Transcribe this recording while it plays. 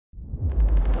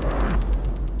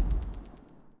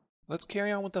Let's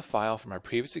carry on with the file from our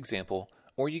previous example,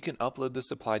 or you can upload the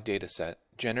supplied dataset,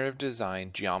 Generative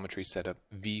Design Geometry Setup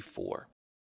V4.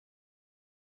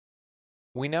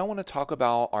 We now want to talk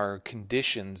about our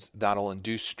conditions that'll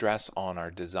induce stress on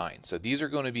our design. So these are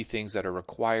going to be things that are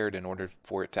required in order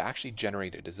for it to actually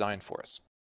generate a design for us.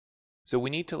 So we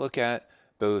need to look at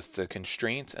both the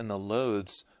constraints and the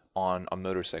loads on a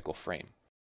motorcycle frame.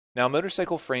 Now, a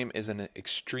motorcycle frame is an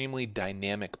extremely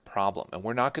dynamic problem, and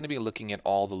we're not going to be looking at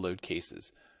all the load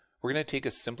cases. We're going to take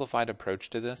a simplified approach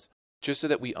to this just so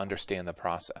that we understand the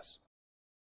process.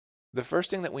 The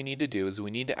first thing that we need to do is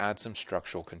we need to add some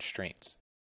structural constraints.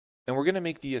 And we're going to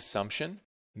make the assumption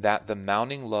that the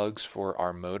mounting lugs for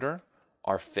our motor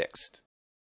are fixed.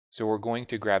 So we're going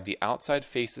to grab the outside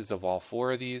faces of all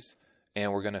four of these,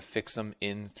 and we're going to fix them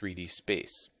in 3D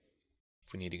space.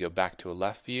 If we need to go back to a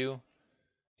left view,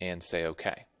 and say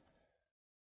OK.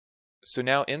 So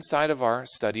now inside of our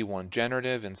study 1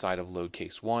 generative, inside of load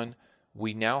case 1,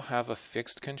 we now have a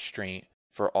fixed constraint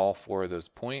for all four of those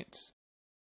points.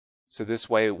 So this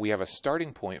way we have a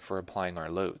starting point for applying our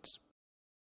loads.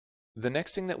 The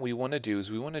next thing that we want to do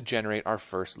is we want to generate our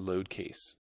first load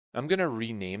case. I'm going to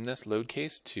rename this load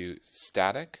case to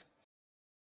static.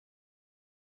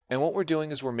 And what we're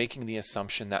doing is we're making the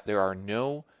assumption that there are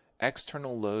no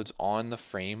external loads on the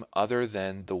frame other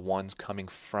than the ones coming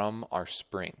from our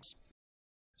springs.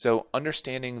 So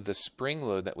understanding the spring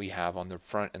load that we have on the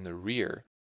front and the rear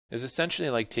is essentially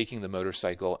like taking the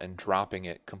motorcycle and dropping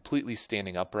it completely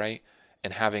standing upright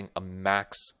and having a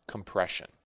max compression.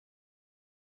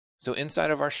 So inside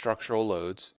of our structural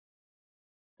loads,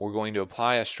 we're going to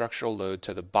apply a structural load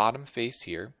to the bottom face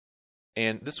here,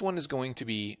 and this one is going to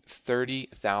be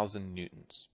 30,000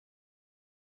 newtons.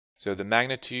 So the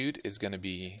magnitude is going to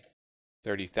be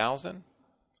 30,000.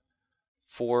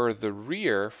 For the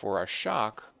rear, for our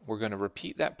shock, we're going to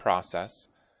repeat that process.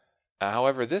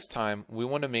 However, this time we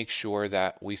want to make sure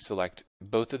that we select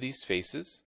both of these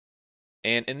faces.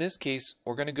 And in this case,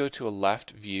 we're going to go to a left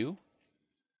view,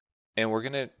 and we're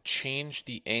going to change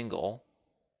the angle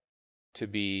to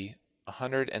be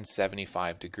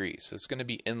 175 degrees. So it's going to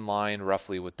be in line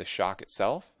roughly with the shock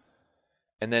itself.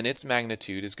 And then its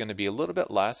magnitude is going to be a little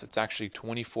bit less. It's actually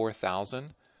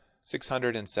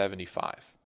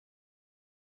 24,675.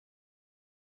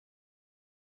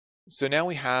 So now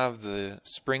we have the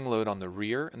spring load on the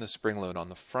rear and the spring load on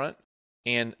the front,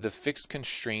 and the fixed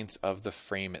constraints of the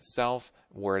frame itself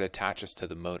where it attaches to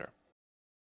the motor.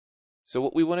 So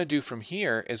what we want to do from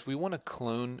here is we want to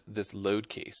clone this load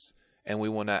case, and we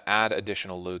want to add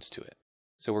additional loads to it.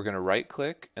 So we're going to right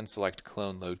click and select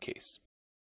clone load case.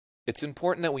 It's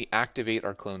important that we activate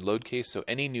our clone load case so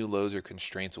any new loads or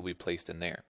constraints will be placed in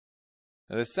there.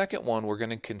 Now the second one, we're going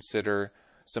to consider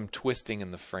some twisting in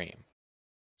the frame.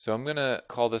 So I'm going to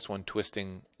call this one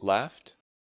twisting left.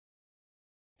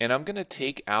 And I'm going to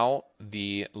take out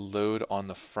the load on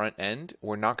the front end.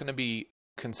 We're not going to be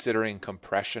considering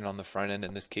compression on the front end.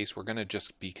 In this case, we're going to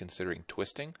just be considering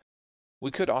twisting.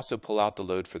 We could also pull out the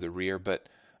load for the rear, but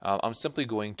I'm simply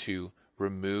going to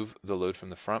remove the load from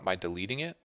the front by deleting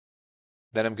it.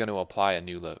 Then I'm going to apply a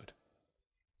new load.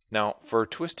 Now for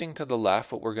twisting to the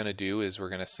left, what we're going to do is we're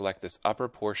going to select this upper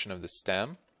portion of the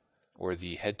stem or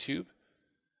the head tube,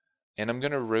 and I'm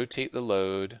going to rotate the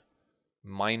load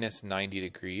minus 90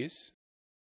 degrees,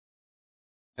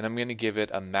 and I'm going to give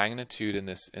it a magnitude in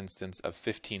this instance of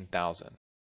 15,000.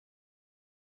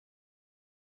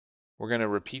 We're going to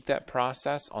repeat that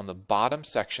process on the bottom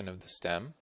section of the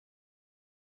stem.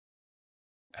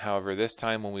 However, this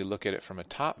time when we look at it from a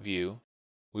top view,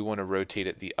 we want to rotate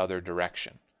it the other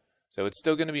direction. So it's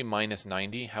still going to be minus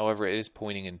 90, however it is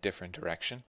pointing in different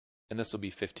direction, and this will be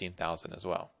 15,000 as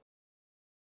well.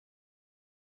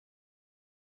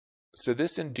 So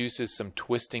this induces some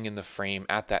twisting in the frame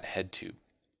at that head tube.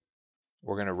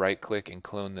 We're going to right click and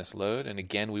clone this load, and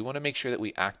again we want to make sure that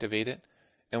we activate it,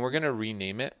 and we're going to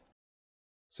rename it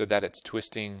so that it's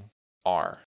twisting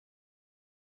R.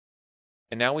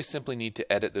 And now we simply need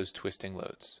to edit those twisting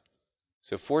loads.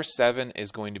 So force 7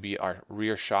 is going to be our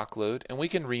rear shock load, and we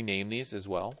can rename these as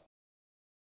well.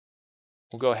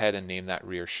 We'll go ahead and name that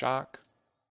rear shock.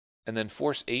 And then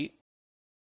force 8,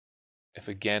 if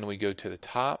again we go to the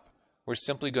top, we're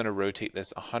simply going to rotate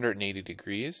this 180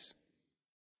 degrees.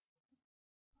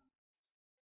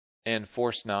 And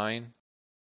force 9,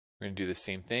 we're going to do the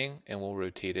same thing, and we'll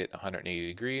rotate it 180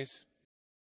 degrees.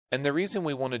 And the reason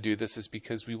we want to do this is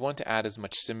because we want to add as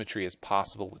much symmetry as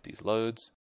possible with these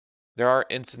loads. There are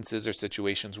instances or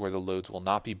situations where the loads will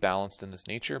not be balanced in this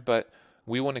nature, but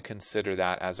we want to consider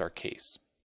that as our case.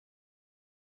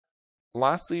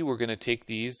 Lastly, we're going to take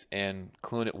these and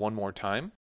clone it one more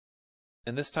time.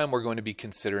 And this time we're going to be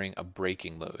considering a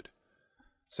braking load.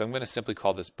 So I'm going to simply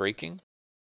call this braking.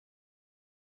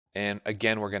 And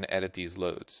again, we're going to edit these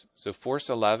loads. So force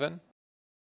 11,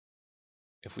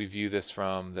 if we view this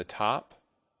from the top,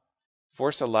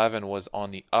 force 11 was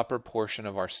on the upper portion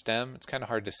of our stem. It's kind of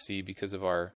hard to see because of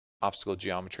our obstacle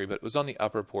geometry, but it was on the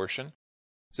upper portion.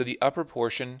 So the upper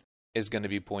portion is going to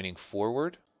be pointing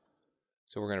forward.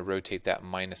 So we're going to rotate that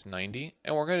minus 90,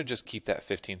 and we're going to just keep that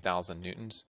 15,000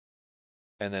 newtons.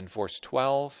 And then force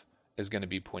 12 is going to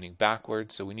be pointing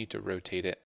backwards, so we need to rotate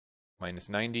it minus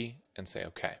 90 and say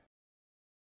OK.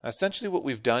 Essentially what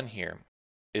we've done here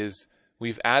is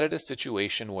we've added a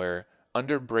situation where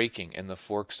under braking and the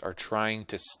forks are trying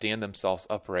to stand themselves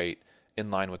upright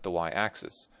in line with the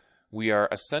y-axis. We are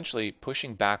essentially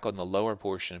pushing back on the lower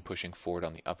portion and pushing forward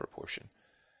on the upper portion.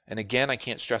 And again, I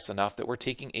can't stress enough that we're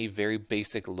taking a very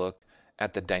basic look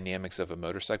at the dynamics of a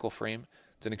motorcycle frame.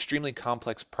 It's an extremely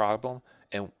complex problem,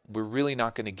 and we're really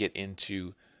not going to get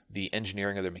into the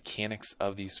engineering or the mechanics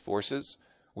of these forces.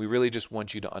 We really just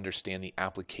want you to understand the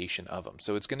application of them.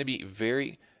 So it's going to be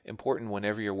very important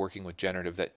whenever you're working with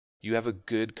generative that you have a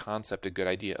good concept, a good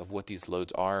idea of what these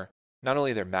loads are, not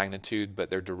only their magnitude, but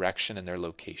their direction and their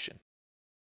location.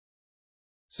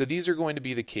 So these are going to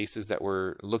be the cases that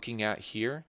we're looking at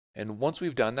here. And once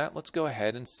we've done that, let's go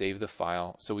ahead and save the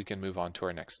file so we can move on to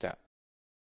our next step.